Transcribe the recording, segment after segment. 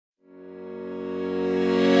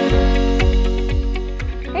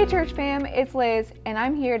church fam, it's Liz, and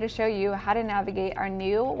I'm here to show you how to navigate our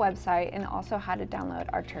new website and also how to download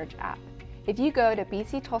our church app. If you go to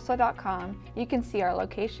bctulsa.com, you can see our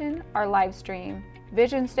location, our live stream,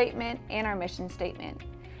 vision statement, and our mission statement.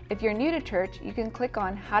 If you're new to church, you can click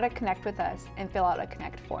on how to connect with us and fill out a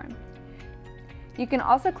connect form. You can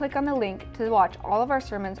also click on the link to watch all of our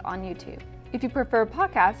sermons on YouTube. If you prefer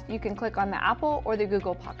podcasts, you can click on the Apple or the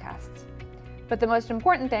Google Podcasts. But the most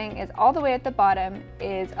important thing is all the way at the bottom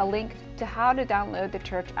is a link to how to download the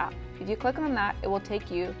church app. If you click on that, it will take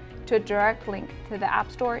you to a direct link to the App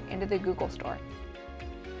Store and to the Google Store.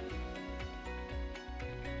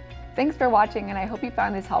 Thanks for watching, and I hope you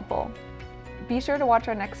found this helpful. Be sure to watch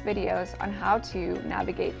our next videos on how to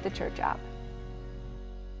navigate the church app.